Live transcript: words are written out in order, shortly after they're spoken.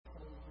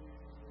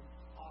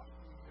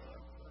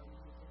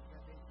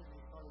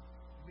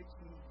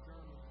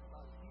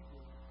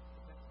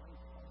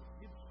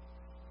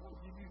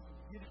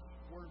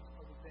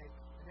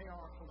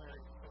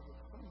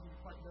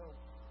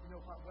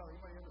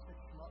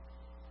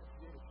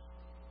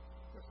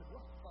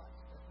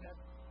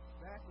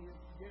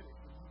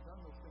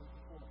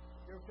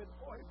said,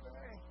 boy,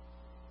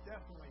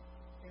 definitely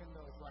in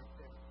those right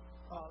there.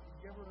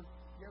 You ever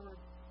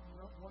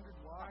wondered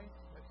why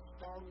that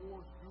Star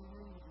Wars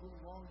guru with a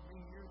little long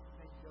green ears is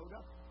named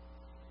Yoda?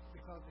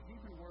 Because the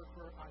Hebrew word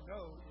for I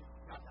know is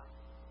Yada.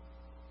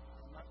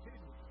 I'm not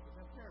kidding you, but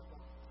that's there.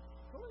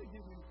 So let me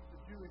give you the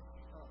Jewish,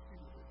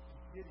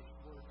 Yiddish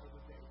word of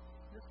the day.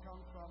 This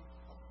comes from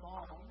a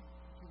song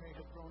you may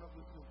have grown up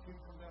listening to,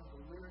 from them,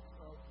 the lyrics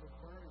of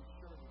Laverne and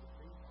Shirley.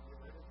 You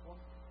read this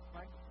one,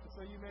 right?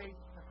 So you may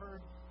have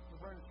heard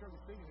Laverne and Shirley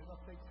singing, and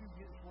they'll say two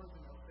Yiddish words,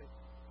 and they'll say,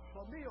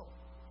 Shlomil,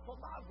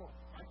 Shlomazl,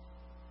 right?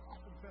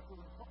 Often Pepper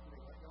and Company,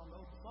 right? Y'all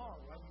know the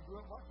song, right? You grew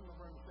up watching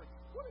Laverne and Shirley.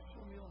 What does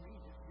Shlomil mean?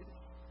 It's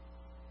Yiddish.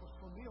 Well,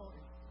 Shlomil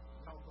is,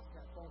 I'll look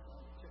that phone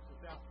down and check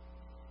this out.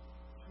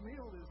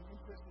 Shlomil is an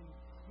interesting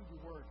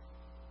Hebrew word.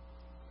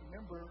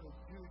 Remember, in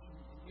Jewish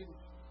and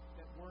Yiddish,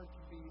 that word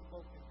can be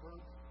both a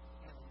verb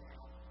and a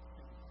noun.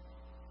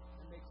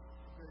 It makes it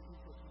very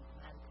interesting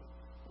grammatically.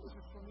 What is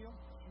a Shlomil?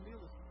 A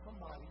Shlomil is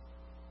somebody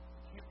who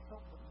can't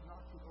help but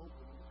knock it over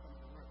when it comes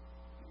to room.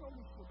 You know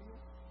who's Shlomil?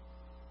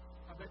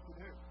 I bet you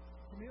do.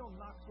 Shlomil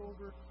knocks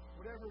over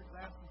whatever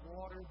glass of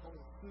water, bowl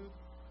of soup.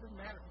 Doesn't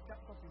matter if it's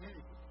got something in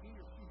it. He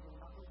or she will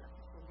knock over. That's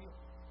a Shlomil.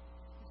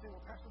 You say,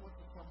 well, Pastor, what's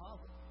a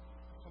Shlomazl?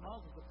 A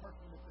Shlomazl is the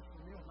person that the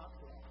Shlomil knocks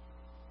it out.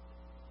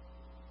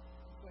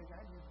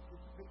 That is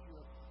just a picture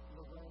of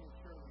Laverne and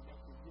Shirley.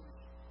 That's the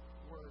Yiddish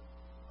word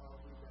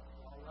of that.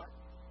 All right?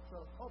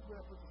 So hopefully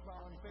that puts a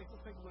smile on your face.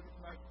 Let's take a look at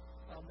tonight's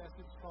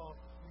message called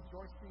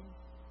Rejoicing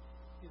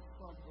is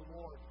from the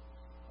Lord.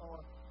 Or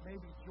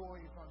maybe joy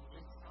is on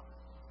the inside.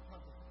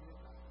 Sometimes it's forget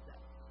about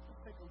that.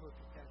 Let's take a look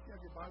at that. If you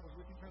have your Bibles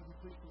with you, turn with me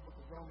please to the book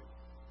of Romans,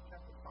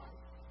 chapter 5.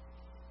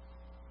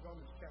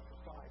 Romans chapter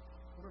 5.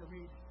 We're going to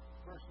read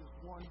verses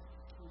 1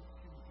 through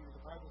 2 here.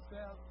 The Bible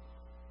says,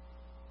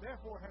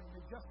 therefore, having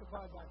been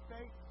justified by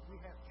faith, we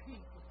have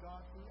peace with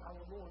God through our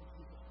Lord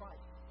Jesus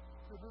Christ,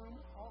 to whom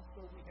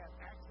also we have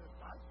access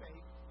by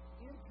faith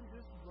into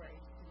this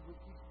grace in which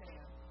we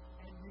stand,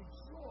 and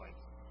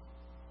rejoice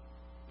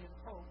in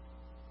hope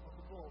of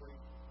the glory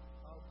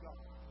of God.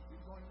 If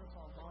you're joining us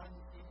online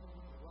this evening,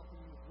 we welcome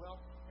you as well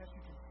as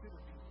you consider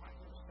being right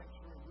in the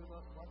sanctuary with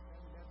us, like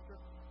Family Master,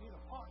 being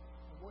a part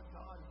of what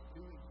God is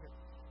doing here.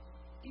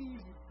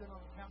 Easy to sit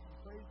on the couch and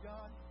praise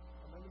God.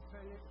 And let me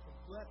tell you, it's a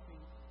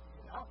blessing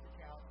off the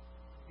couch,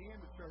 be in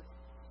the church,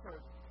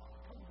 serve God.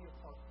 Come and be a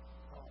part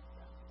of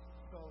that.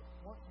 So,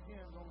 once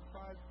again, Romans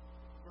 5,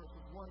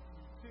 verses 1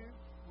 through 2,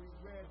 we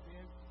read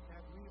then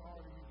that we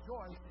are to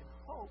rejoice in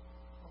hope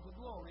of the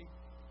glory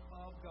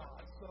of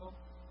God. So,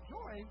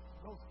 joy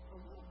goes a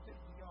little bit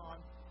beyond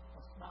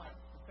a smile.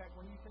 In fact,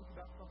 when you think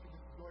about something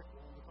that's joyful,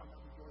 and we're talking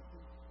about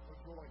rejoicing or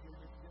joy, here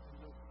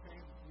in the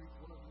same Greek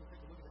word, we'll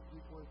take a look at that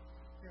Greek word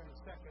here in a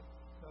second.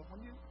 So,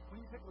 when you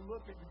take a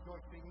look at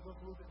rejoicing, it goes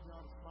a little bit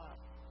beyond a smile.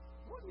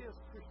 What is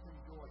Christian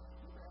joy?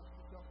 You ever ask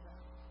yourself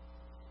that?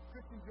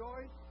 Christian joy,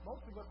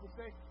 most of us would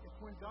say, it's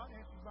when God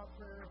answers my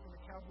prayer when the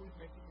Cowboys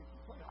make it into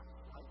the playoffs,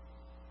 right?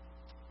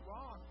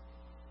 Wrong.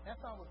 That's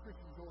not what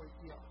Christian joy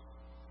is.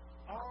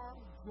 Our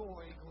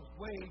joy goes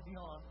way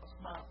beyond a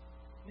smile.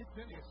 It's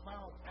really a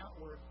smile is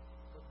outward,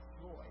 but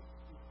joy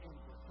is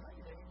inward. Can I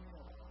get an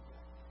amen on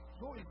that?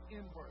 Joy is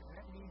inward, and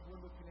that means we're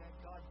looking at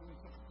God doing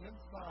something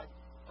inside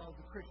of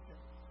the Christian.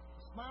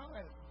 A smile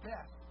at its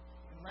best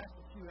can last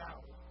a few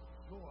hours.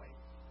 Joy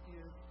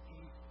is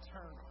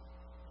eternal.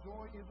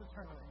 Joy is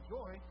eternal. And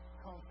joy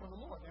comes from the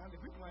Lord. Now, in the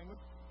Greek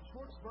language, the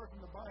shortest verse in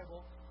the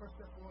Bible, 1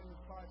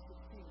 Thessalonians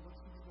 5:16. Let's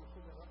see if we can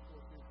pull that up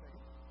for us in a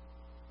second.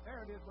 There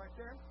it is right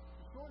there.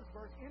 The shortest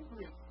verse in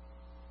Greek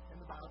in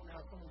the Bible. Now,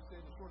 someone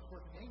said the shortest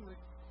verse in English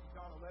is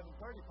John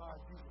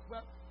 11:35, Jesus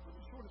wept. But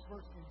the shortest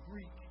verse in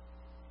Greek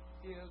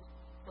is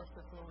 1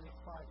 Thessalonians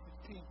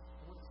 5:16.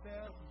 What it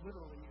says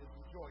literally is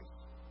rejoice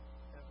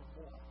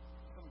evermore.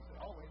 Someone said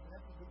always, and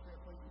that's a good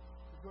translation.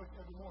 Rejoice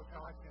evermore is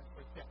how I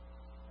translate that.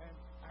 And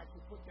I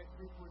actually put that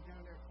Greek word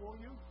down there for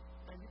you,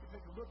 and you can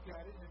take a look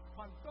at it. It's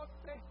pantote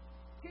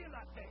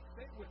kilate.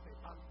 Say it with me.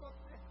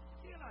 Pantote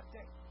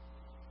kilate.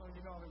 So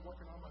you know I've been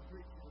working on my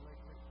Greek here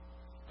lately.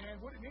 And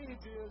what it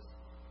means is,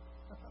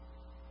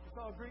 it's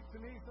all Greek to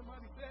me.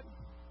 Somebody said,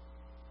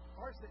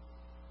 parse it,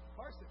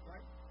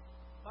 right?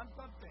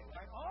 Pantote,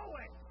 right?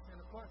 Always.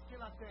 And of course,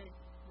 kilate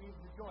means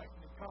rejoice,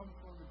 and it comes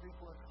from the Greek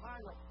word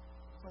chiro.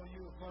 So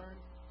you have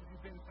learned, if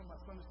you've been in my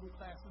Sunday school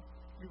classes,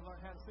 you've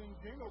learned how to sing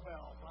jingle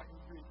bells, right,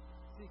 in Greek.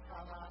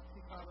 Sikara,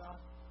 sikara.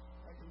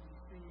 Right, and you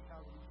see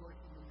how the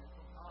rejoicing in this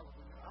olive,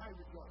 and I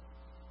rejoice.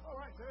 All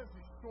right, so there's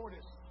the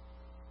shortest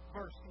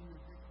verse in the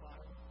Greek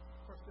Bible.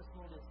 1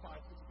 Thessalonians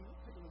 5:16.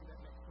 Let's take a look at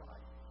that next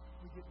slide.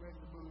 We get ready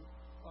to move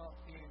up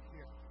in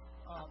here.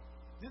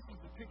 This is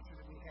the picture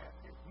that we have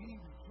here. We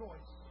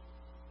rejoice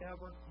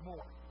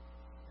evermore.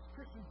 As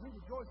Christians, we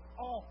rejoice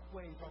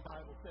always, our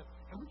Bible says.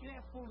 And we can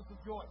have fullness of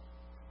joy.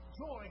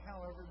 Joy,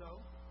 however,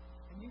 though,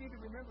 and you need to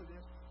remember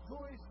this,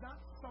 joy is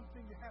not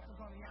something that happens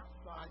on the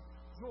outside.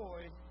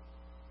 Joy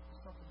is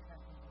something that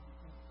happens on the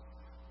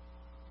inside.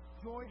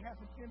 Joy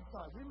happens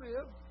inside. We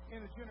live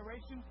in a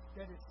generation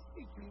that is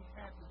seeking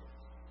happiness.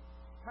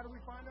 How do we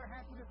find our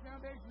happiness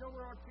nowadays? You know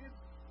where our kids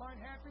find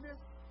happiness?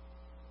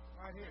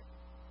 Right here.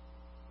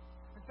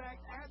 In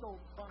fact,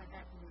 adults find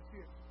happiness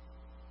here.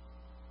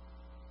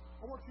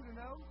 I want you to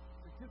know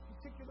that this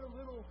particular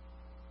little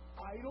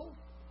idol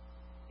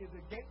is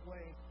a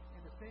gateway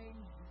into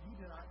things that you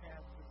do not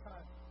have at the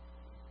time.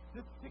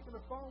 This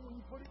particular phone, when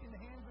you put it in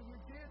the hands of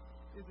your kids,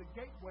 is a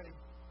gateway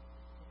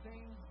to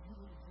things you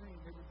would dream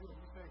they would do.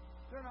 You say,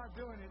 they're not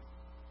doing it,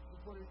 you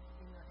put it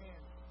in their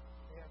hands.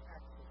 They have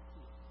access to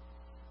it.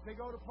 They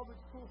go to public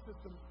school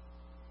systems,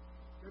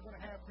 they're going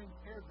to have things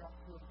airdropped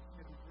to them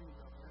that they dream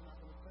of. They're not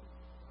going to say it.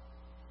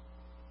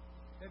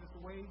 That is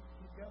the way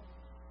it goes.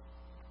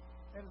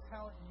 That is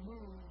how it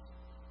moves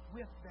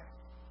with that.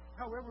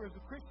 However, as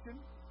a Christian,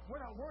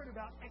 we're not worried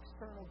about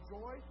external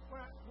joy.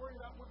 We're not worried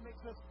about what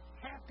makes us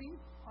happy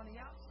on the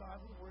outside.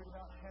 We're worried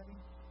about having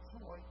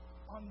joy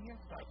on the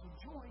inside. So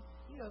joy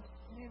is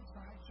an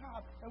inside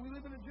job. And we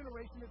live in a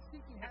generation that's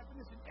seeking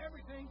happiness in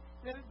everything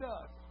that it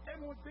does.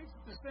 Everyone thinks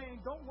that they're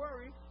saying, don't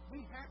worry,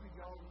 be happy.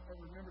 Y'all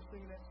ever remember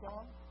singing that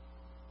song?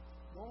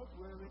 Don't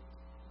worry,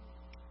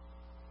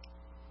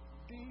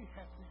 be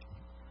happy.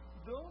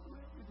 Don't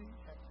worry, be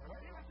happy.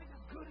 Right? I think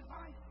that's good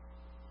advice.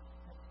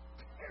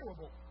 That's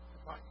terrible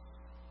advice.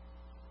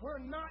 We're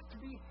not to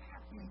be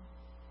happy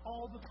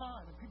all the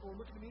time. And people are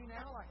looking at me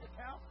now like a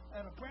cow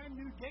at a brand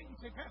new date and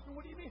say, Pastor,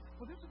 what do you mean?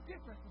 Well, there's a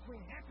difference between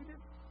happiness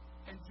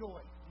and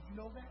joy. Did you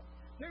know that?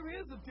 There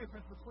is a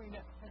difference between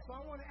that. And so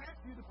I want to ask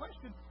you the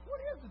question, what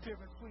is the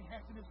difference between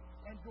happiness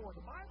and joy?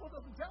 The Bible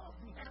doesn't tell us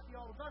to be happy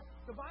all the time.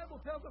 The Bible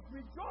tells us to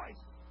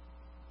rejoice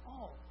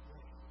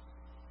always.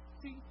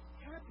 See,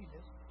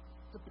 happiness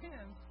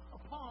depends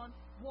upon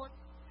what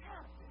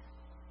happens.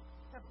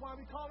 That's why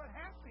we call it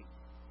happy.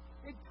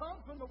 It comes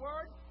from the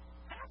word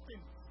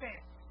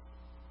happenstance.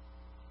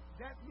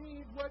 That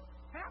means what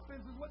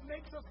happens is what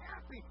makes us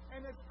happy.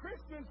 And as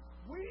Christians,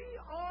 we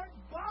aren't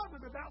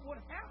bothered about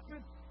what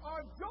happens.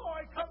 Our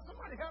joy comes,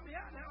 somebody help me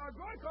out now. Our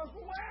joy comes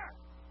from where?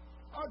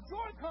 Our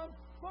joy comes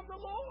from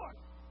the Lord.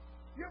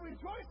 Your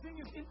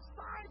rejoicing is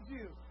inside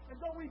you. And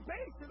though we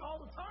base it all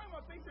the time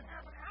on things that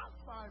happen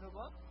outside of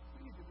us,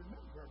 we need to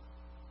remember,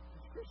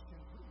 as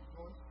Christians, we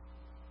rejoice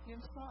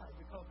inside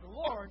because the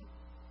Lord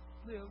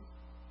lives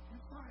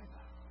inside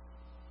us.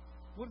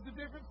 What is the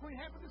difference between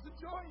happiness and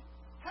joy?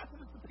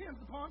 Happiness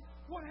depends upon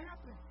what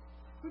happens.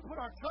 If we put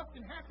our trust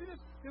in happiness,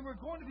 then we're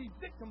going to be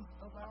victims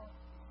of our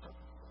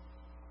circumstances.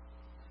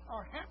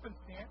 Our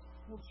happenstance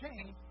will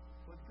change,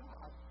 but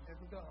God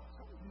never does.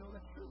 How do you know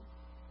that's true?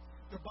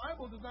 The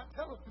Bible does not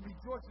tell us to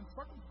rejoice in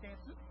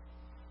circumstances.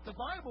 The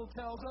Bible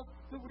tells us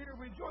that we are to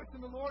rejoice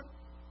in the Lord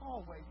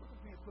always. Look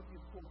at me in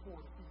Philippians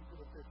 4:4 to see if you put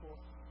up there for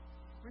us.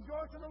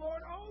 Rejoice in the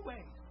Lord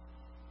always.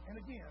 And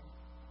again,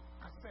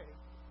 I say,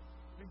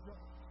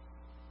 rejoice.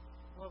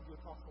 Love the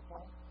Apostle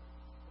Paul.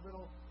 A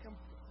little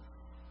emphasis.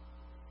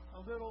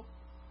 A little,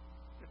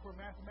 if we're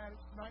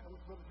mathematics tonight, I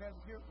wish Brother Chad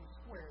was here, we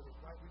squared it,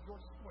 right?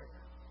 Rejoice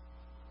squared.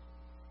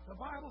 The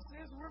Bible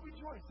says we're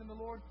rejoice in the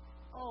Lord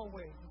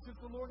always. And since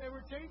the Lord never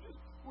changes,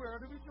 we're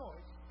to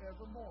rejoice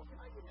evermore. Can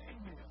I get an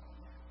amen on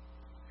that?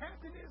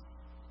 Happiness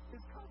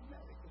is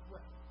cosmetic as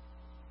well.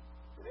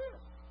 It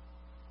is.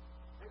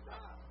 It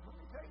does. Let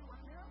me tell you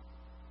right now.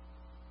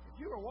 If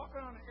you are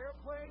walking on an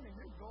airplane and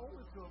your goal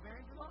is to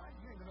evangelize,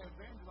 you ain't going to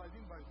evangelize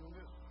anybody doing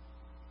this.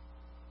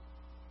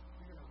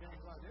 You're going to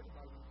evangelize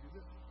everybody when you do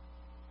this.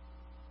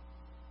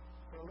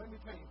 So let me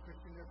tell you,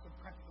 Christian, there's some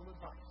practical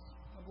advice.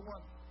 Number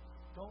one,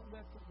 don't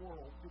let the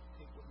world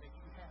dictate what makes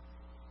you happy.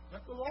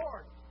 Let the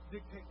Lord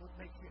dictate what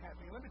makes you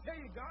happy. And let me tell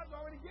you, God's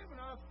already given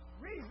us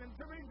reason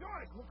to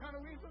rejoice. What kind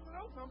of reasons are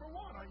those? Number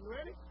one, are you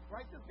ready?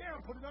 Write this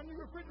down. Put it on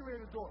your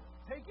refrigerator door.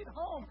 Take it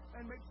home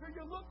and make sure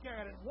you look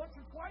at it once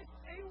or twice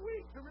a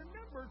week to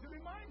remember, to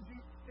remind you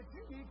that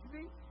you need to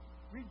be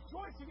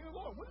rejoicing in the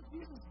Lord. What has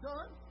Jesus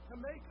done to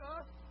make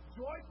us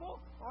joyful?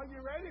 Are you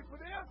ready for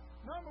this?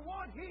 Number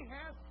one, He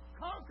has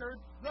conquered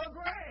the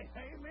grave.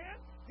 Amen?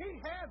 He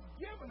has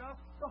given us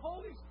the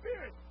Holy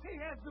Spirit. He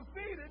has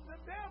defeated the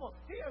devil.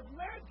 He has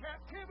led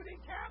captivity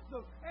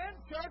captive. And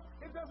church,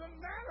 it doesn't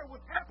matter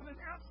what's happening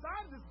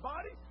outside of this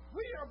body.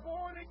 We are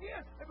born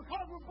again. And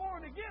because we're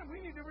born again,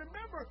 we need to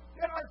remember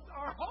that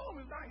our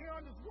home is not here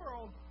on this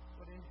world,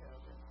 but in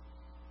heaven.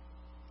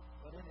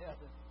 But in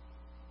heaven.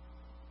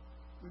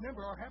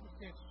 Remember, our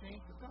happenstance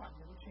changed, but God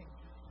never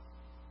changes.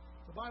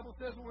 The Bible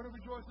says we're to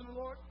rejoice in the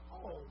Lord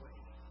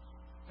always.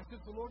 And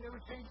since the Lord never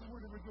changes,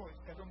 we're to rejoice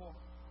evermore.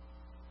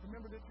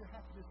 Remember that your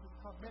happiness is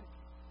cosmetic.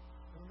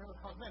 And remember,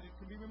 cosmetic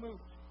can be removed.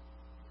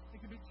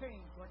 It can be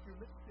changed like your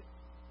lipstick.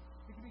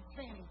 It can be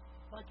changed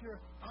like your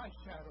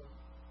eyeshadow.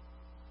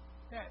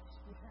 That's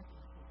what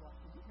happiness is like.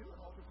 You do it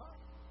all the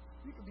time.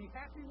 You can be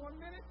happy one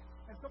minute,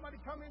 and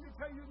somebody come in and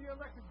tell you the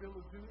electric bill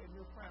is due, and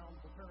your frown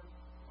will turn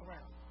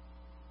around.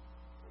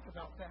 Think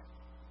about that.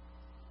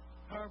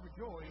 However,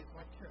 joy is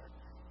like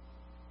character.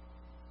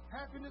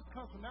 Happiness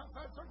comes from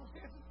outside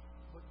circumstances,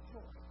 but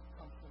joy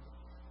comes from within.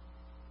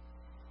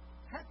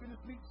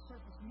 Happiness meets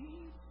surface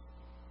needs.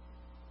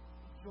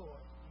 Joy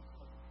meets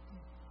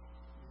deep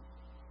needs.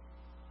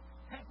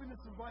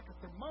 Happiness is like a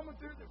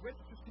thermometer that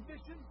registers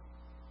conditions.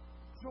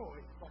 Joy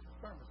is like a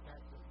thermostat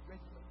that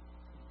regulates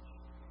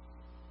conditions.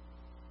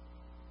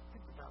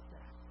 Think about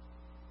that.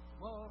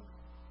 Love,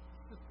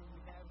 the system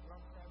we have around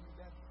family,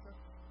 dad,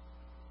 church,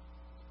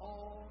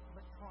 all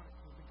electronic.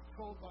 It can be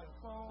controlled by a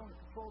phone, or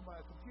controlled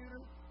by a computer,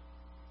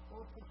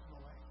 or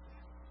personal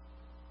access.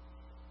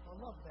 I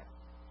love that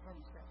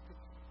thermostat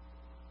picture.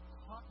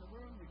 It's hot in the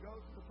room, you go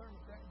to the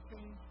thermostat and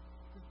change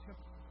the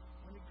temperature.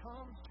 When it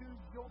comes to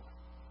joy,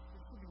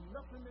 there's really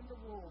nothing in the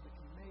world that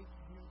can make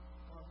you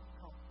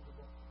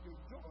uncomfortable. Your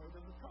joy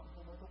doesn't come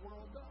from what the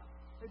world does.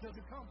 It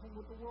doesn't come from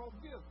what the world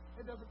gives.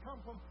 It doesn't come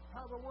from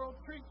how the world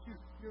treats you.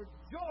 Your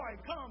joy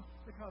comes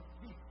because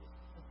Jesus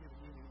has given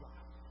you new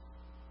life.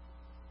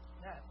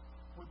 That's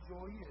what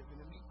joy is, and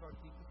it meets our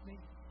deepest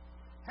needs.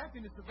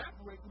 Happiness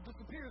evaporates and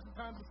disappears in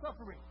times of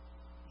suffering.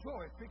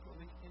 Joy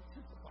frequently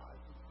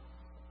intensifies in times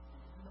of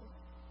suffering. Did you know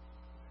that?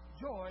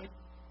 Joy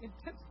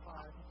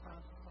intensifies in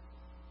times of suffering.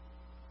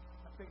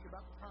 I think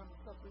about the times of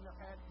suffering I've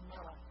had in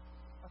my life.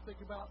 I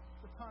think about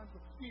the times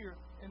of fear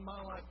in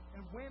my life.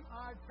 And when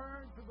I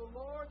turn to the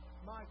Lord,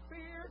 my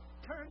fear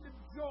turned to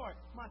joy.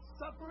 My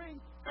suffering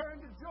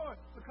turned to joy.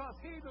 Because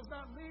He does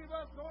not leave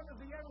us, nor does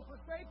He ever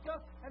forsake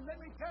us. And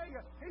let me tell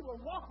you, He will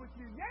walk with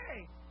you,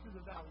 yea, through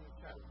the valley of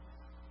shadow.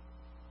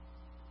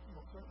 He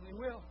will certainly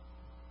will.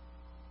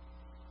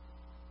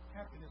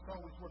 Happiness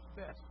always works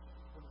best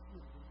when it's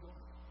rooted in joy.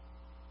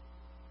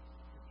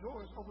 If joy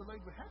is overlaid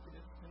with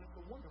happiness, then it's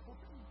a wonderful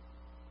thing.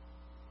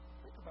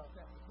 Think about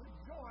that. If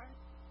joy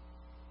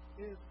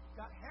is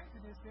got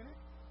happiness in it,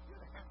 you're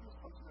the happiest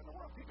person in the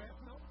world. People ask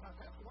me all the time,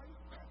 Pastor, why are you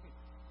so happy?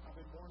 I've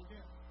been born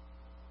again.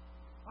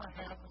 I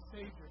have a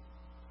Savior.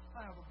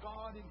 I have a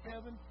God in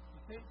heaven who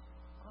thinks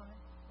I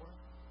work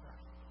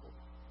best for.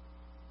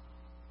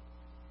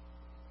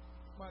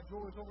 My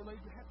joy is overlaid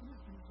with happiness,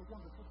 and it's a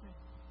wonderful thing.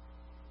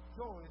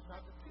 Joy is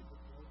not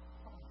dependent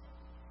on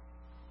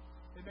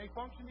happiness. It may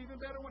function even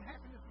better when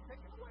happiness is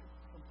taken away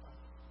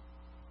sometimes.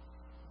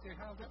 You say,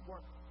 how does that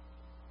work?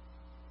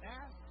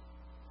 Ask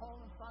Paul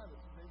and Silas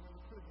as they were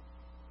in prison,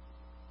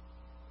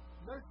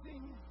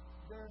 nursing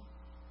their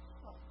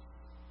sons.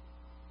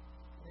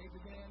 They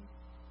began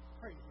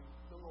praising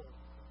the Lord.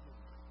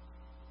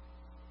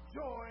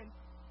 Joy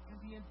can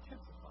be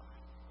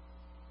intensified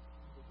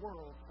when the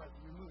world tries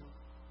to remove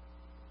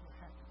your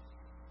happiness.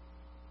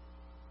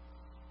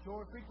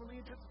 Joy frequently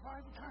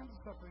intensifies in times of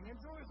suffering, and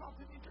joy is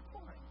often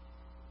intertwined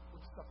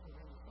with suffering.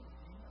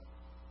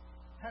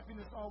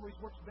 Happiness always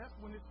works best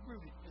when it's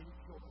rooted in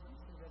joy. Let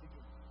me say that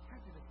again.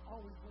 Happiness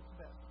always works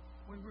best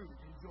when rooted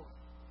in joy.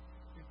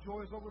 If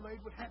joy is overlaid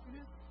with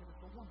happiness, then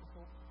it's a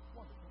wonderful,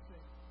 wonderful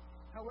thing.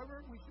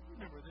 However, we should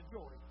remember that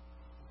joy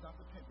is not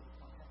dependent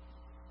upon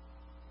happiness.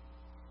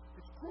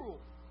 It's cruel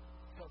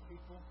to tell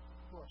people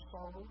who are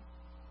sorrowful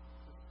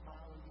to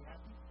smile and be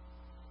happy.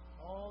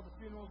 All the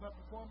funerals I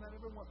perform, that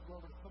every once in a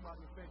while to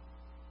somebody and say,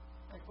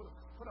 hey,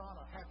 put on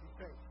a happy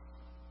face.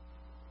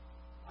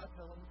 I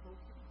tell them it's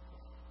okay.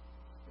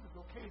 It is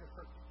okay to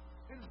hurt.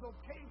 It is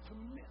okay to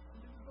miss.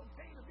 It is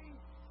okay to be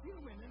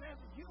human. And as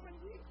a human,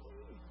 we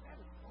grieve. That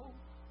is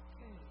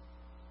okay.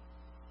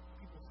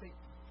 People say,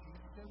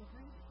 Jesus says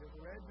agree. You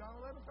ever read John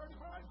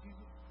 11:35?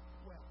 Jesus,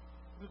 well,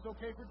 if it's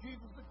okay for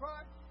Jesus to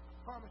cry, I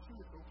promise you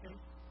it's okay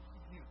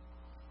for you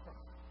to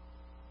cry.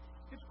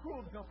 It's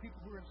cruel to tell people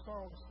who are in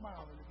sorrow to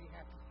smile and to be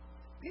happy.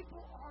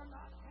 People are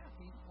not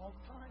happy all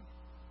the time.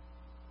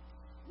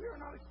 We are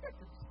not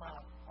expected to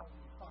smile all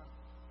the time.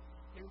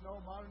 Even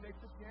though modern day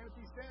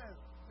Christianity says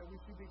that we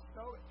should be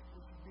stoic,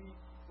 we should be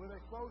with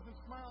a frozen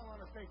smile on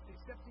our face,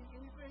 accepting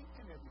anything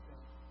and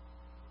everything.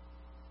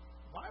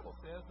 The Bible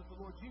says that the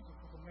Lord Jesus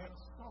was a man of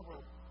sorrow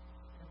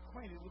and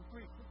acquainted with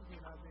grief. Look at me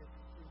in Isaiah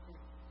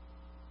 63.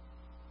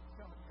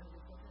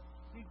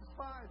 He's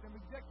despised and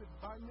rejected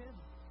by men,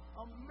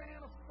 a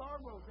man of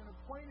sorrows and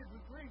acquainted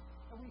with grief,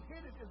 and we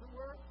hid it, as it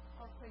were,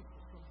 our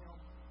faces from him.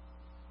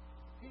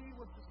 He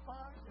was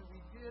despised, and we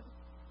did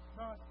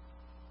not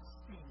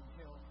esteem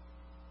him.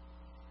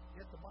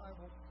 Yet the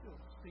Bible still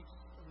speaks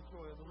of the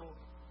joy of the Lord.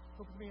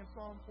 Look at me in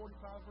Psalm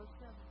 45, verse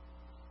 7.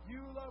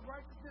 You love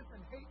righteousness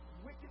and hate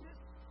wickedness.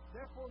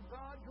 Therefore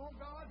God, your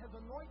God, has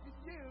anointed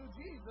you,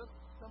 Jesus,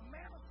 the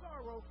man of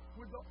sorrow,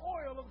 with the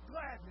oil of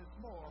gladness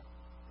more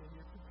than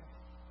your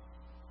companions.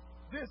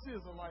 This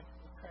is a life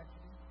of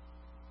tragedy,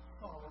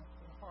 sorrow,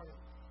 and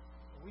heartache.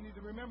 And we need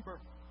to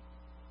remember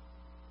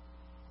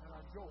that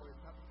our joy is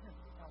not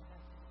dependent upon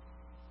happiness.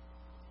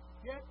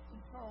 Yet, in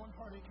sorrow and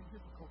heartache and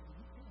difficulty,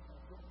 you can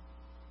have joy.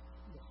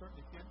 You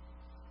certainly can.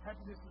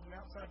 Happiness is an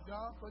outside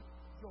job, but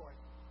joy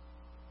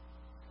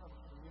comes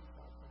from the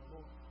inside, from the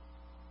Lord.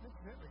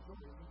 Incidentally, joy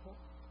is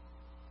important.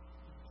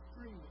 It's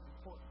extremely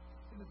important.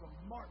 It is a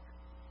mark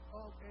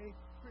of a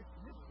Christian.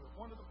 This is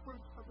one of the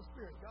fruits of the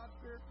Spirit. God's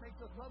Spirit makes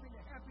us loving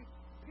and happy,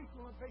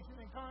 peaceful and patient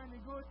and kind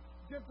and good,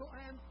 gentle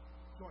and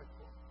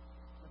joyful,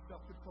 and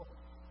self-controlled.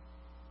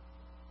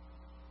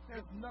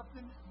 There's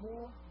nothing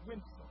more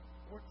winsome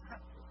or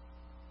attractive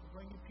to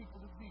bringing people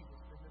to Jesus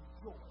than the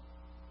joy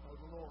of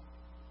the Lord.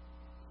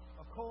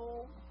 A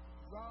cold,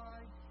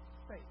 dry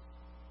faith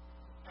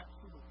is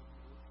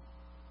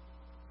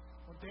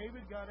When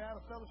David got out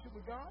of fellowship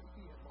with God,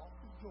 he had lost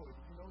his joy.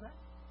 Did you know that?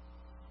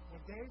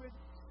 When David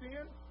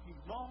sinned, he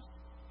lost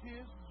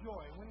his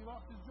joy. And when he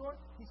lost his joy,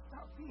 he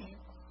stopped being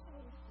a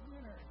soul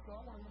winner. And so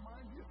I want to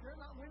remind you, if you're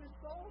not winning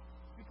souls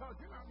because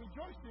you're not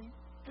rejoicing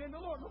in the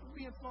Lord, look at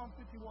me in Psalm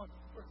 51,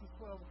 verses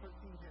 12 and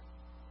 13 here.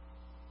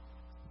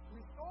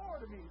 Restore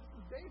to me. This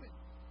is David.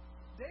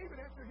 David,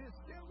 after his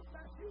sin with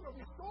Bathsheba,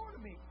 restore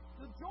to me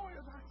the joy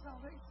of thy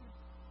salvation,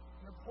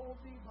 and uphold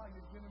me by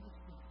your generous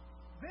spirit.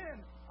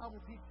 Then I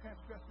will teach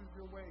transgressors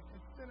your ways, and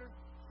sinners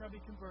shall be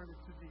converted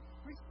to thee.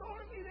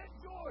 Restore to me that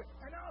joy,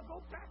 and I'll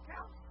go back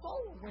out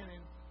soul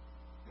winning.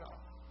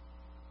 God.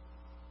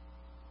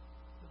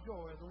 The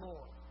joy of the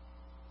Lord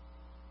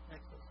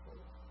makes us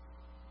whole.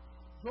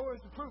 Joy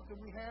is the proof that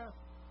we have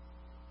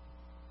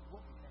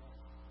what we have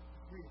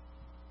is real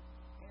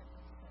and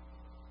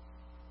understandable.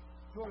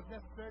 Joy is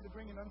necessary to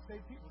bring in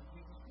unsaved people to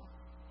Jesus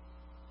Christ.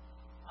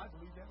 I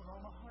believe that with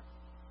all my heart.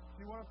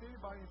 If you went up to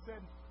anybody and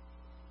said,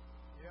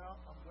 yeah,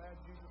 I'm glad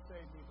Jesus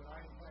saved me, but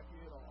I ain't happy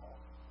at all.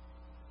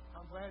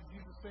 I'm glad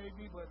Jesus saved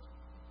me, but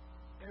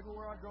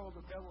everywhere I go,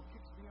 the devil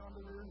kicks me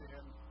under the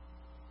and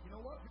you know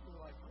what? People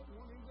are like, I don't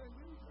want anything to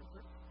do with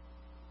church.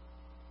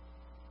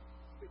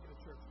 Speaking of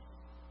churches,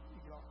 let me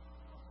get off.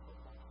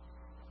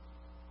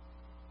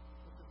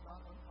 This is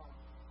not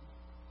uncommon.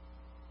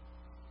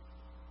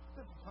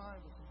 There's a time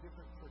with some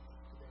different churches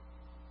today.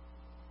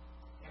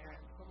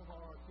 And some of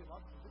our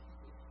theological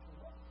differences come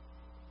up.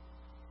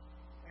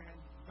 And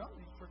none of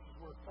these churches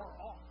were far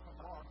off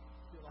from our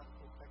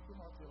theological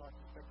spectrum. Our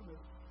theological spectrum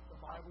is the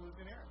Bible is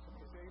inerrant.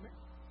 Somebody say amen.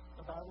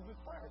 The Bible is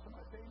inspired.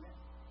 Somebody say amen.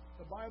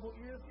 The Bible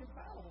is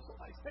infallible.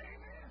 Somebody say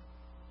amen.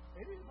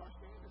 It is our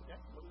standard.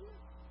 That's what it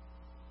is.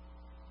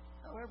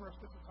 However, I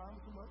spent some time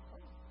with some other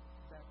friends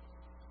Baptists.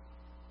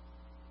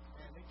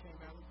 And they came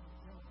out with the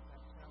General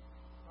Baptist. Now,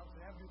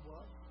 Robinson Avenue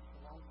was, for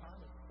a long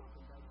time, a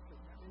Southern Baptist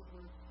church. Now, it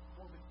was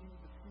more of an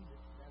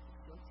independent Baptist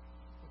church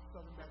with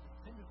Southern Baptist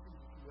tendencies,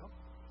 if you will.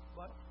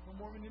 But we're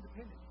more of an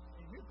independent.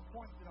 And here's the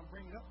point that I'm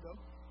bringing up, though.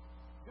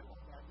 General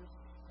Baptists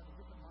have a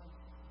different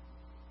mindset.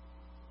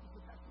 He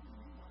said, that's what you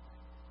mean by that.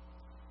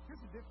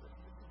 Here's the difference.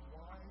 This is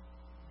why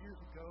years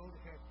ago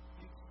they had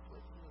big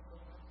splits in the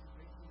Southern Baptist and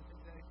things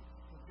like that.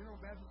 When General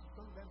Baptists and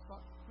Southern Baptists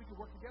thought we could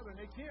work together, and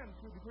they can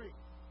to a degree.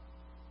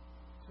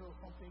 Until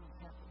something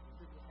happens, a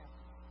difference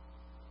happens.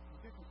 The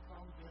difference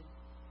comes in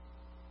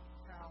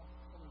how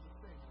someone is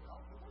saying, well,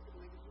 what do you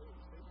believe in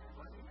Jesus? Amen,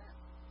 right, amen.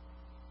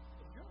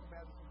 But the General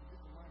Baptist is a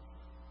different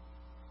mindset.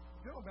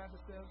 The General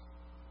Baptist says,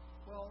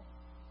 well,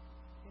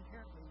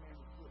 inherently man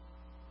is good.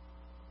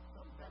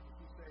 Southern Baptist,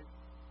 he says,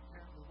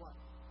 inherently what?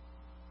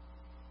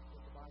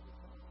 What the Bible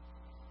tells us.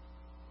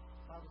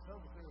 The Bible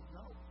tells us there is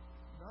no,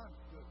 none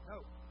good. No,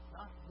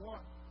 not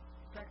one.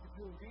 In fact, if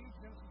you'll read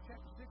Genesis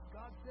chapter 6,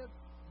 God says,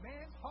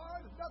 man's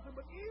heart is nothing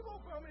but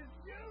evil from his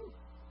youth.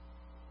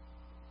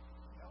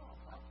 No, I'm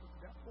not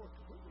that for it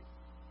completely.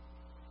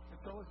 And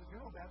so as a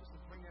General Baptist, we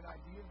bring that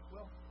idea,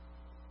 well,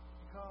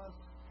 because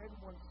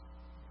everyone's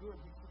good,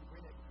 we should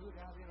bring that good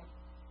out in us.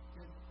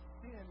 And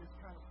sin is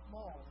kind of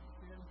small, and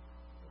sin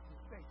is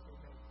mistakes they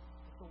make.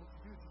 And so what you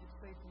do is you get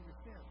saved from your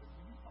sins. And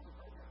you probably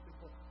heard that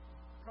before.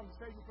 Come to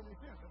save you from your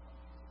sins. That's not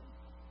what you're saved.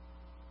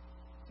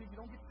 See, you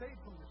don't get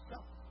saved from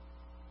yourself.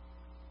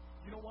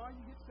 You know why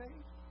you get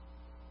saved?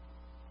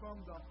 From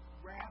the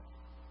wrath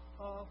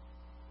of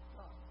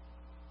God.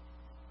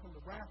 From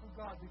the wrath of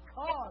God.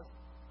 Because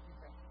you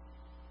have.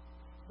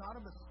 It's not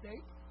a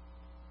mistake.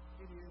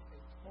 It is a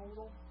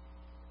total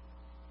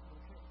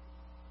okay.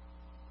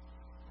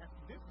 That's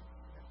the difference.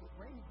 That's what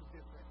brings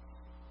the difference.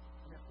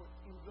 And that's what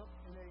ends up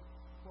in a,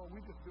 well, we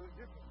just do it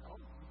different. No,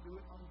 we do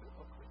it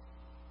unbiblically.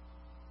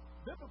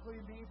 Biblically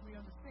means we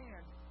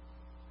understand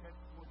that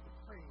we're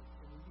depraved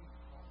and we need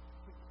God.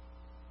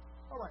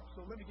 All right,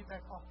 so let me get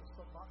back off the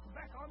soapbox and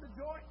back on the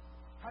joy.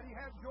 How do you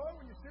have joy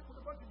when you sit with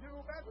a bunch of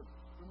General Baptists?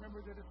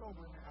 Remember that it's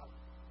over in the house.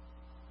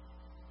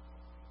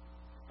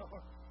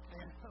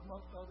 And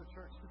amongst other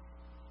churches,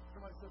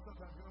 somebody says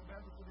something about General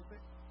Baptist, what do you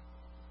think?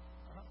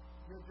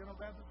 You're a General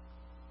Baptist?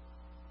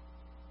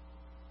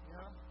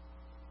 Yeah?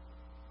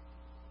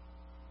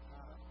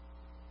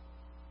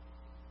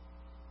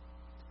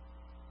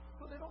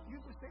 So they don't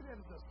usually say that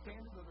as a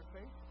standard of their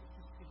faith. It's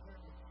just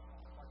inherently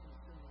like an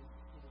assembly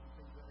and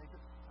things of that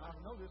nature. I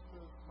know this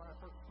because my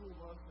first school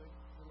was the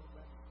General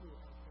Baptist school.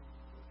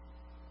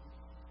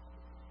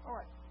 All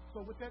right. So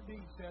with that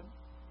being said,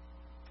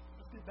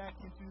 let's get back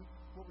into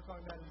what we're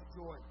talking about is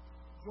joy.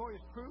 Joy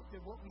is proof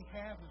that what we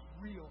have is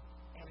real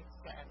and it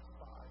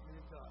satisfies, and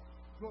it does.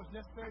 Joy is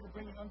necessary to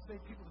bring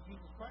unsaved people to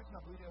Jesus Christ, and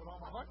I believe that with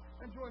all my heart.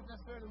 And joy is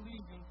necessary to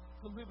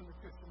live in the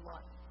Christian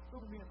life.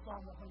 Look with me in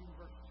Psalm 100,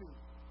 verse 2.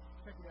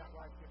 Check it out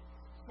right here.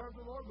 Serve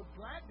the Lord with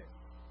gladness.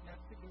 That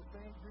particular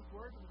thing, Greek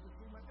word, it was just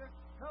seen right there.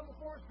 Come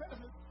before His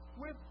presence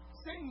with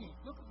singing.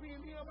 Look at me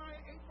in Nehemiah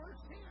 8, verse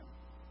 10.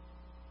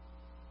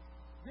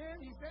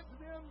 Then He said to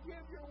them, give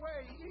your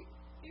way,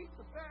 eat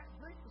the fat,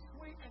 drink the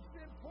sweet, and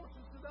send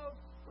portions to those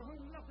for whom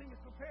nothing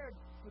is prepared.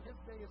 For this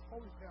day is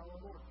holy to our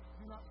Lord.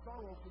 Do not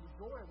sorrow, for the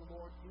joy of the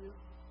Lord is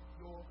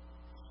your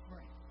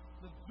strength.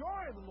 The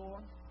joy of the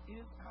Lord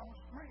is our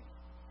strength.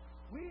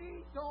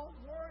 We don't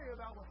worry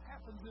about what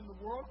happens in the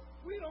world.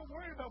 We don't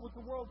worry about what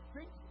the world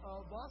thinks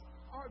of us.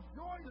 Our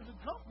joy doesn't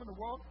come from the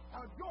world.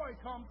 Our joy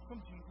comes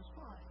from Jesus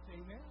Christ.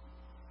 Amen?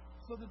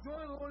 So the joy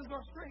of the Lord is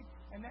our strength.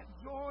 And that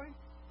joy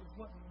is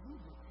what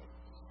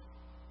lubricates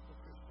the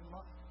Christian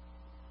life.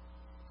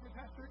 The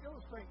pastor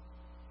illustrates.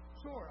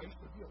 Sure, I used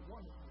to be a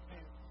wonderful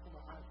mechanic before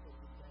my eyes started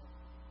getting bad.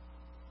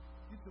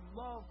 Used to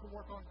love to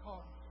work on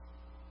cars.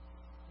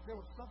 If there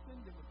was something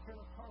that would tear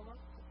a car up,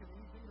 could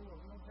anything in the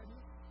world, you know what that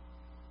is?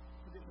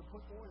 Forget to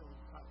put oil in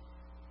the tire.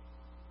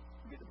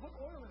 You get to put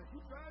oil in it. If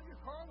you drive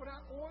your car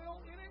without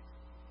oil in it,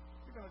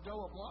 you're going to go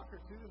a block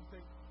or two and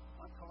think,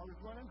 my car is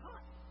running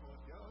hot. Well,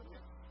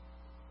 yeah.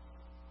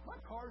 My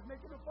car is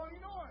making a funny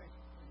noise.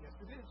 And yes,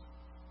 it is.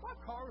 My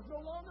car is no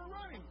longer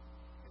running.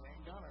 It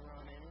ain't going to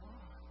run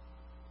anymore.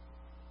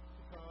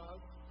 Because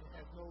it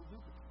has no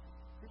lubricant.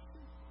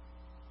 Christian,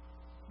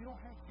 you don't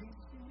have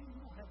Jesus in you.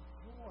 You don't have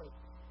joy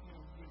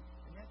in you.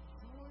 And that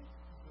joy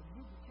is the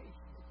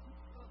lubrication that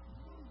keeps us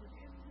moving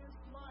in this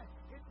life.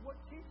 It's what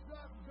keeps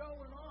us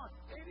going on.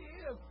 It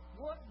is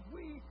what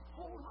we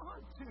hold on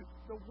to.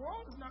 The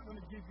world is not going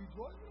to give you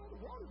joy. You know,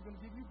 the world is going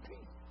to give you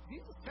peace.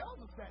 Jesus tells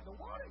us that. The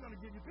world is going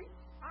to give you peace.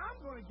 I'm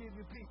going to give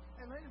you peace.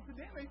 And then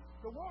incidentally,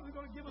 the world is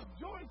going to give us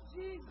joy.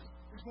 Jesus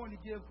is going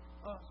to give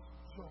us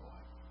joy.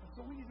 And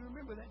so we need to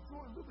remember that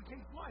joy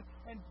lubricates life.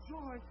 And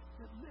joy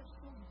that lifts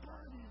those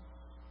burdens.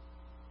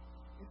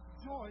 It's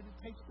joy that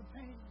takes the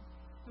pain,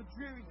 the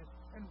dreariness,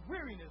 and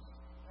weariness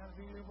out of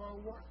any of our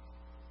work.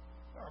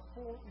 There are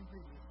 4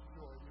 ingredients to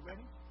joy. You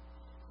ready?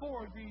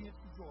 4 ingredients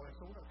to joy.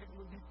 So we're going to take a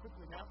look at these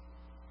quickly now.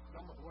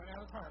 I'm going to run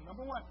out of time.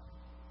 Number 1.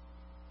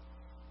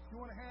 If you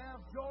want to have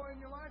joy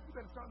in your life, you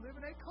better start living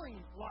a clean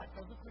life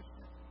as a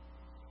Christian.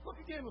 Look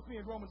again with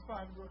me in Romans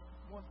 5, verse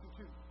 1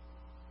 through 2.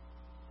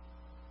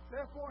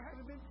 Therefore,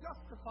 having been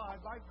justified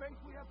by faith,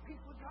 we have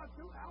peace with God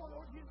through our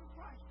Lord Jesus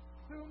Christ,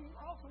 whom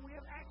also we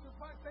have access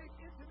by faith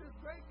into this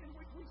grace in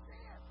which we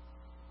stand.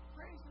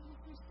 Grace in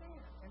which we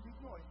stand and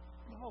rejoice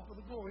in the hope of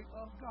the glory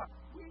of God.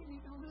 We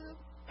need to live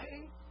a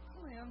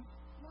cleansed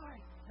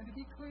life. And to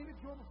be clean and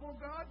pure before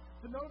God,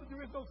 to know that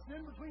there is no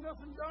sin between us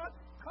and God,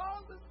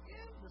 causes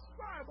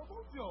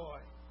indescribable joy.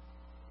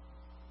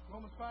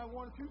 Romans 5,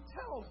 1 and 2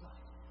 tells us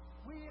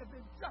we have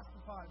been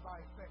justified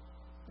by faith,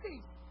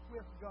 peace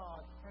with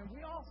God, and we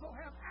also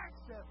have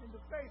access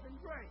into faith and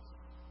grace,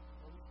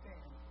 where we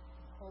stand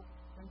in hope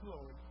and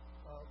glory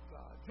of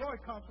God. Joy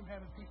comes from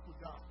having peace with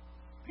God.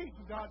 Peace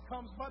with God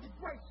comes by the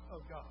grace of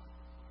God.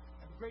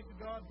 And the grace of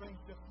God brings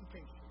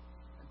justification.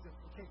 And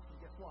justification,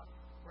 guess what?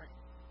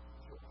 Brings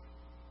joy.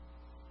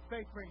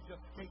 Faith brings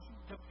justification.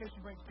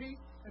 Justification brings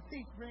peace. And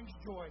peace brings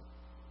joy.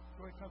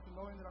 Joy comes from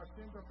knowing that our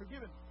sins are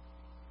forgiven.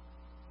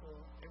 So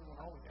everyone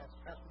always asks,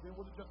 Pastor, then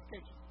what is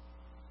justification?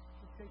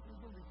 Justification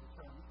is a legal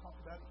term. We've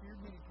talked about it here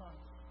many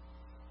times.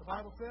 The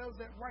Bible says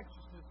that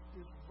righteousness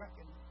is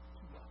reckoned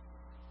to us.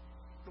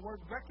 The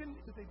word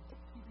reckoned is a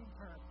bookkeeping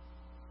term.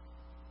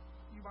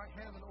 You might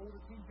have an older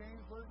King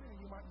James version, and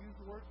you might use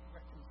the word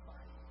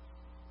reconciled.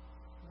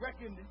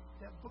 Reckoned is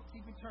that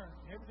bookkeeping term.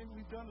 And everything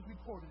we've done is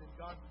reported in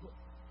God's book.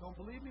 Don't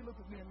believe me? Look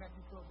with me in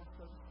Matthew 12, verse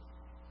 17.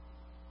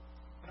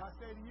 And I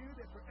say to you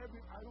that for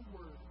every idle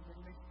word that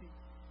they speak,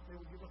 they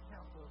will give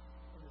account of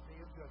in the day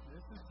of judgment.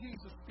 This is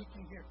Jesus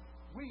speaking here.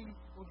 We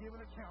will give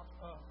an account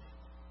of.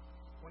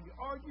 When you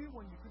argue,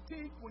 when you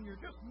critique, when you're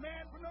just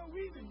mad for no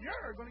reason,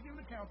 you're going to give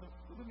an account of.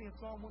 Look with me in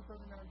Psalm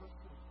 139, verse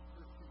 2.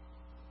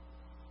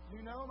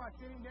 You know my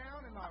sitting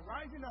down and my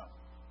rising up.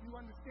 You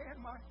understand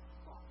my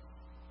thoughts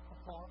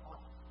afar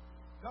off.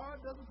 God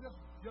doesn't just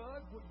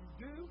judge what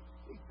you do.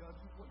 He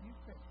judges what you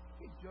think.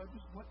 He judges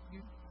what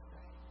you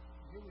say.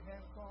 Here we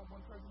have Psalm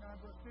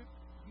 139, verse 2.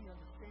 He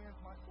understands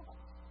my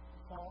thoughts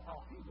afar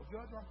off. He will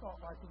judge our thought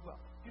life as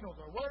well. He knows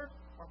our words,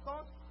 our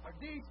thoughts, our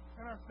deeds,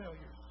 and our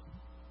failures.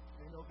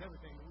 He knows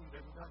everything that we've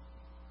ever done.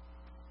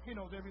 He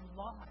knows every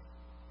lie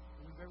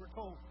that we've ever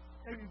told,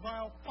 every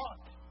vile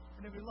thought,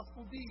 and every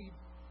lustful deed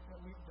that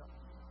we've done.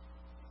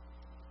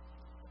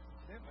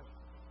 Incidentally,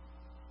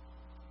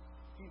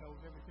 He knows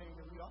everything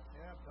that we ought to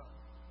have done,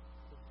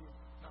 but did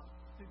not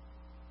do.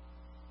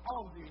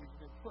 All of these have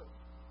been put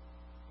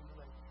in the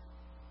lake.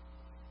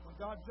 When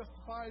God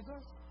justifies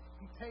us,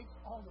 He takes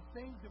all the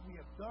things that we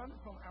have done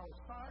from our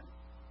side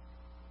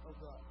of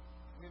the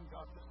when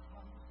God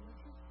justifies us,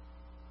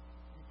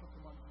 He puts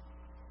them on Jesus.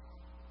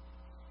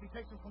 He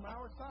takes them from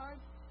our side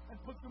and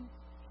puts them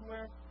to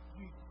where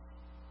Jesus.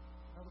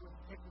 In other words,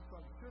 He takes them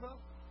from the should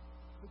have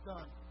to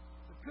done,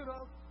 the could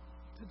have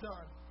to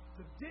done,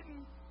 the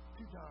didn't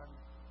to done.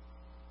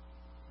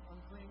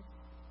 Unclean.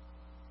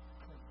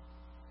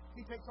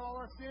 He takes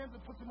all our sins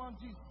and puts them on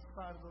Jesus'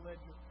 side of the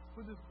ledger.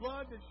 With His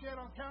blood that's shed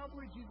on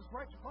Calvary, Jesus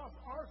writes across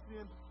our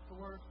sins the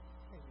words,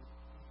 paid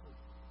and free.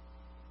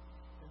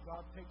 And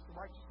God takes the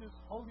righteousness,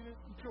 holiness,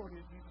 and purity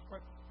of Jesus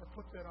Christ and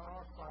puts that on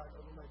our side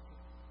of the ledger.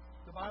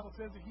 The Bible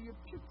says that He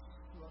imputes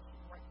to us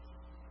righteousness.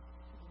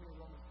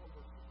 Romans 4,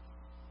 verse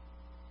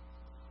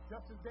 6.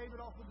 Just as David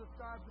also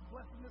describes the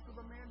blessedness of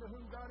a man to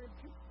whom God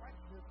imputes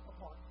righteousness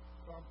apart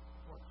from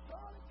Well,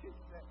 God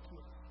teaches that to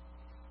us.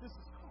 This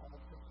is called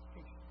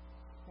justification.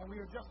 When we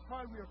are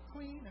justified, we are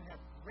clean and have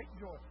great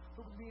joy.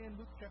 Look with me in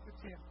Luke chapter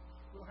 10.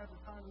 We don't have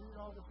the time to read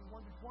all this from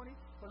 1 to 20,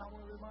 but I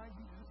want to remind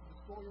you this is the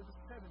story of the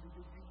 70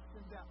 that Jesus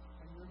sends out.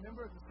 And you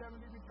remember as the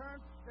 70 return,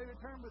 they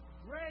return with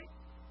great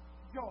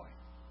joy.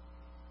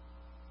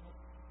 Let's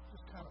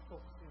just kind of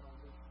focus in on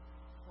this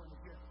point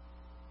here.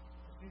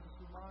 As Jesus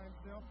reminds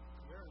them,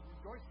 they're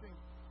rejoicing.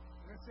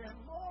 They're saying,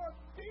 Lord,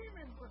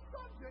 demons are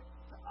subject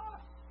to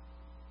us.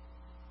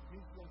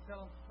 Jesus is going to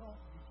tell them, don't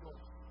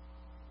rejoice.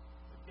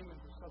 The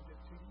demons are subject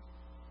to you.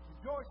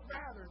 Rejoice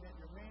rather that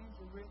your names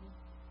are written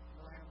in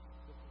the Lamb's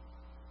book of life.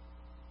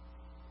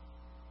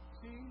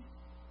 See,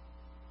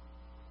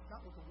 it's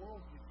not what the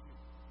world gives you.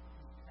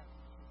 It's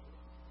happiness and joy.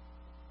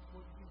 It's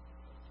what Jesus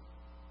gives you.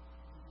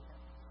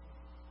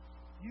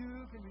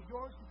 You can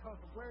rejoice because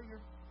of where your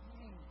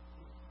name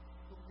is.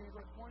 So in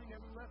verse 20,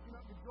 never left you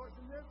not rejoice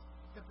in this,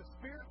 that the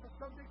spirits are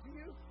subject to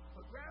you,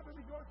 but rather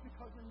rejoice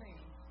because your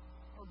names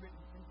are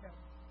written in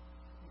heaven.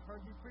 You've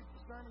heard me preach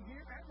the sermon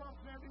here at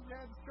Robertson. We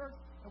had the church,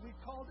 and we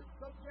called it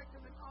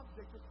subjective and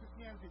objective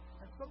Christianity.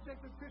 And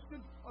subjective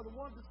Christians are the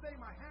ones that say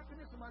my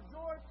happiness and my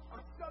joy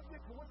are subject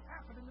to what's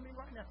happening to me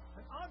right now.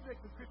 An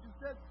objective Christian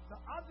says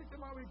the object of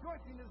my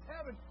rejoicing is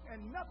heaven,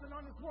 and nothing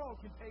on this world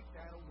can take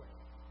that away.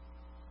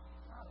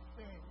 Not a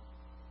thing.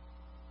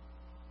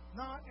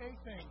 Not a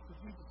thing. So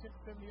Jesus sent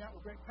 70 out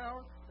with great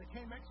power. They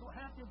came back so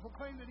happy and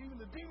proclaimed that even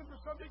the demons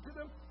were subject to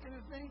them in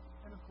His name.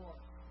 And of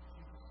course,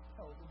 Jesus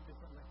tells them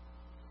differently.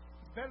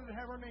 It's better to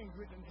have our names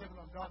written in heaven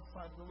on God's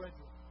side of the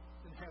ledger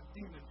than have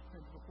demons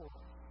sent before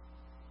us.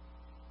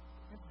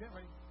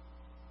 Incidentally,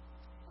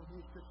 when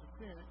we as Christians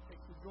sin, it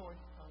takes the joy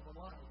out of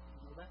our lives.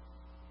 You know that?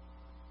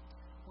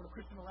 When a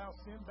Christian allows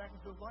sin back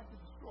into his life,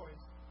 it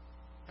destroys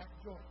that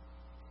joy.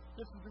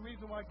 This is the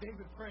reason why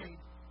David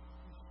prayed,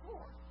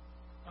 restore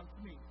unto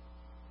me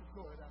the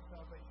joy of thy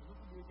salvation. Look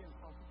at me again,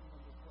 Psalm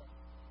 51:12.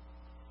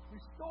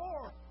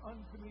 Restore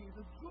unto me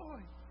the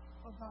joy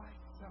of thy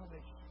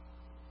salvation.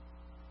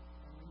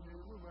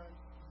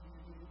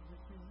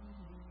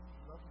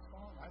 Love the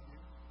song? I do.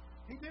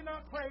 He did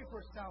not pray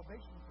for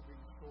salvation to be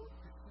restored.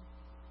 You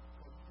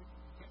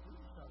can't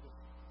lose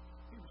salvation.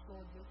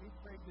 He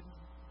prayed that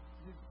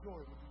his joy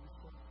would be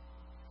restored.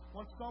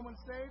 Once someone's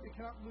saved, they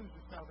cannot lose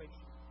their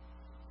salvation.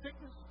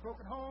 Sickness,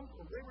 broken homes,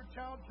 a wayward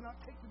child cannot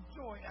take the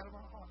joy out of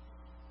our hearts.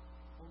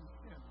 Only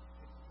sin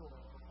takes the joy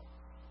out of our hearts.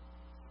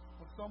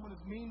 When someone is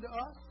mean to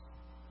us,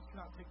 he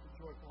cannot take the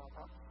joy from our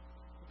hearts.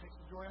 It takes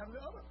the joy out of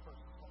the other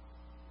person.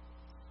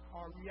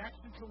 Our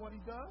reaction to what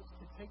he does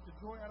can take the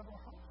joy out of our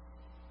hearts.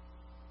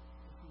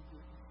 If we do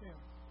it in sin.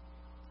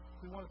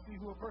 If we want to see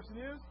who a person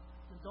is,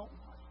 then don't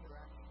watch their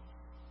actions.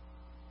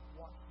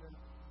 Watch them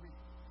read.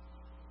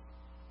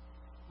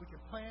 We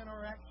can plan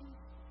our actions,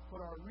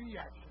 but our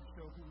reactions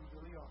show who we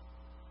really are.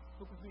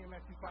 Look with me in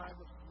Matthew 5,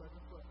 verses 11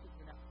 to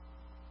 12.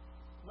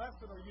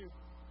 Blessed are you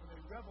when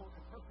they rebel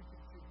and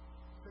persecute you,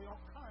 say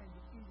all kinds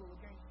of evil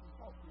against you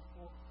falsely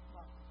for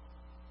my sake.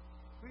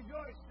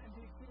 Rejoice and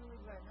be exceedingly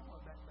glad. Now I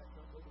want to back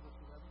up, go to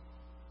verse 11.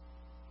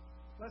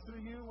 Blessed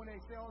are you when they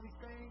say all these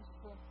things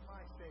for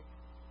my sake,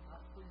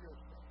 not for your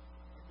sake.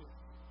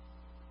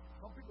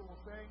 Some people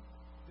will say,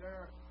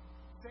 they're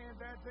saying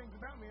bad things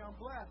about me, I'm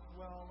blessed.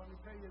 Well, let me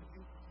tell you,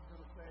 Jesus is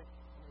going to say,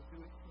 I'm going to do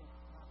it for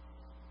my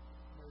sake.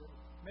 They're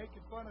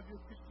making fun of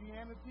your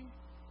Christianity,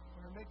 when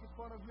they're making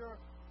fun of your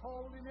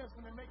holiness,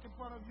 when they're making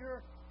fun of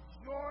your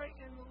joy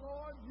in the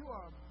Lord, you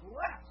are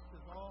blessed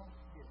as all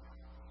get.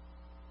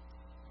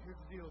 Here's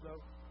the deal,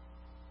 though.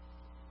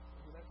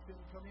 When that sin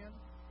come in,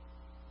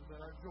 we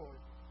let our joy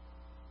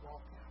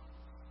walk out.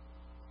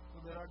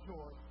 We let our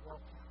joy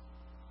walk out.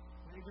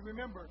 We need to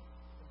remember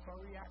it's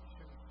our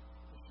reaction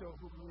to show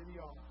who we really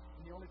are.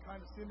 And the only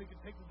kind of sin that can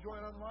take the joy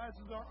out of our lives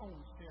is our own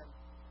sin,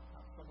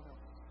 not someone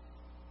else's.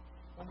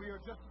 When we are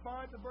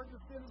justified, the burden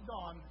of sin is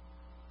gone.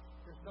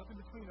 There's nothing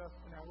between us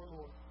and our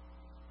Lord.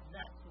 And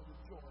that's where the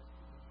joy is.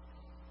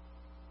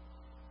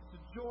 It's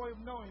the joy of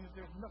knowing that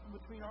there's nothing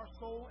between our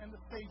soul and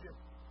the Savior.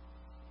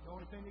 The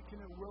only thing that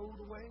can erode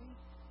away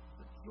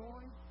the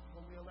joy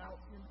when we allow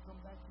sin to come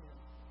back in,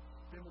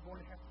 then we're going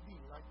to have to be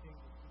like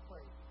David who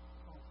prayed.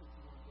 Psalm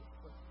 51, verse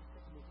 12. Let's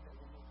take a look at that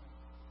one more time.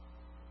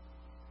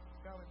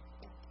 God,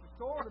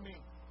 restore to me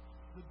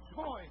the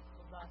joy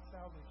of thy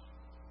salvation.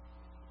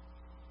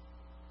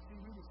 See,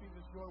 we receive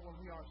this joy when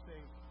we are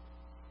saved.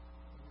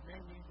 And we may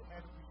need to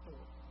have it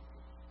restored.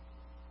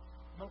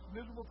 The most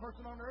miserable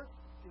person on earth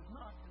is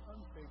not an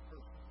unsaved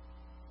person.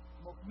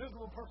 The most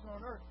miserable person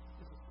on earth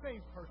is a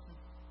saved person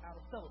out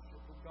of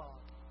fellowship with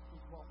God who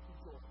brought the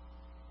joy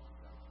of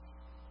salvation.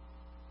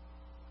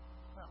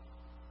 Now,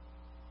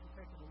 we're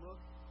taking a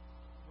look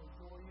at what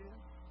joy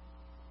is.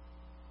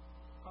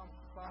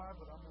 Promise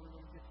 5, but I'm only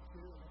going to get to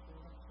 2, and that's where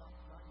we're going to stop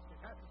tonight. You say,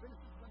 Pastor, finish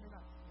this. Let me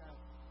not.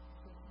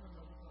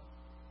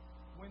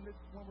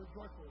 When we're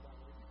joyful about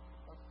it.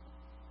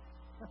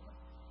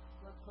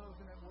 Let's close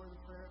in that word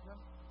of prayer then.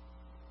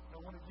 I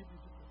want to give you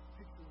just a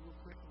picture real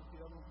quick with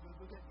the other one. We're going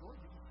to look at joy.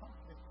 This is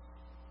confidence.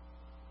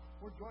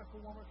 We're joyful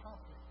when we're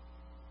confident.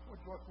 We're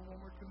joyful when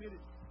we're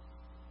committed.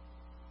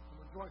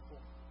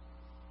 joyful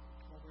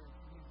while we're in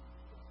communion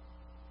with God.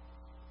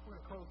 We're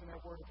going to close in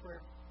that word of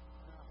prayer.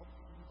 And I hope to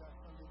see you back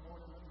Sunday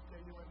morning. Let me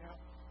tell you right now,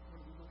 we're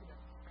going to be looking at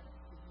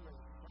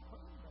transfiguration.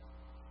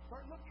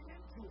 Start looking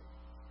into it.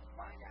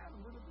 Find out a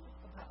little bit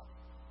about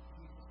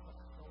Jesus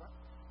Christ. All right?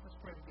 Let's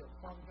pray together.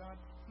 Father God,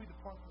 we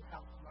depart from the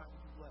house tonight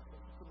and be blessed.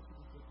 Let's fill us with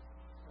your goodness.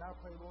 And I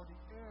pray, Lord,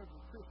 that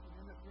every Christian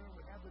in this room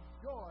would have the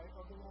joy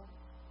of the Lord.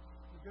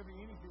 If there be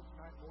any here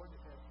tonight, Lord,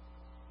 that has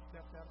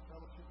stepped out of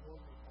fellowship,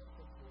 Lord, they've had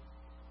such joy.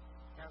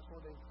 Perhaps,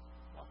 Lord, they've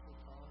lost their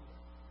tongue,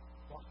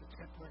 lost their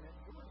temper in it.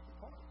 Lord, it's a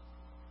part.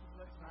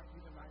 Let tonight be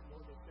the night,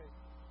 Lord, they say,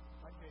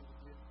 like David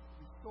did,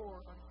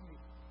 restore unto me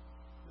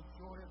the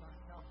joy of my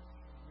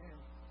salvation. And then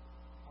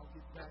I'll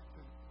get back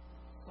to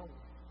soul.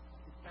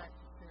 I'll get back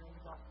to sharing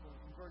the gospel and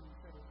converting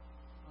sinners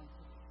unto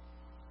me.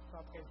 So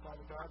I pray,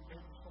 Father God,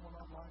 maybe there's someone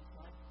online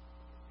tonight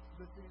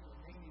listening and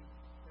they need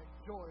that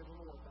joy of the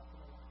Lord back in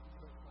their life.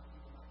 Because it might be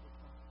the night they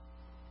come.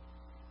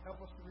 Help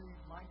us to be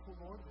mindful,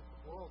 Lord, that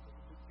the world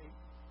doesn't dictate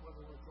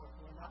whether we're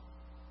joyful or not.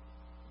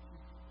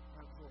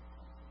 Not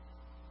joyful.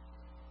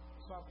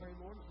 So I pray,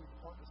 Lord, as we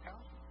depart this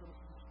house, fill us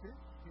with the Spirit,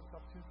 give us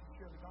opportunity to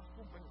share the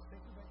gospel, bring us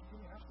safely back to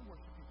the house to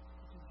worship you.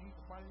 In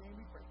Jesus' mighty name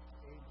we pray.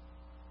 Amen.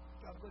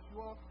 God bless you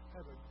all.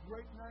 Have a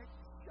great night.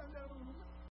 Shalom.